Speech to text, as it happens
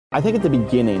I think at the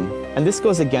beginning, and this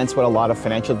goes against what a lot of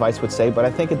financial advice would say, but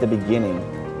I think at the beginning,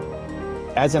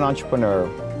 as an entrepreneur,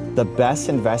 the best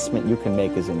investment you can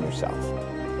make is in yourself.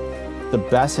 The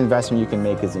best investment you can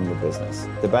make is in your business.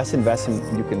 The best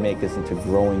investment you can make is into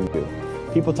growing you.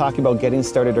 People talk about getting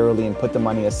started early and put the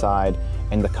money aside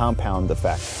and the compound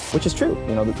effect, which is true.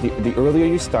 You know, the earlier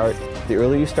you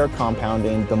start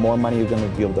compounding, the more money you're going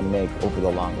to be able to make over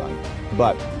the long run.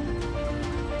 But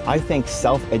I think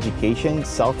self-education,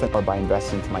 or by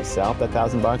investing to myself that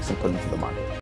 $1,000 and putting it into the market.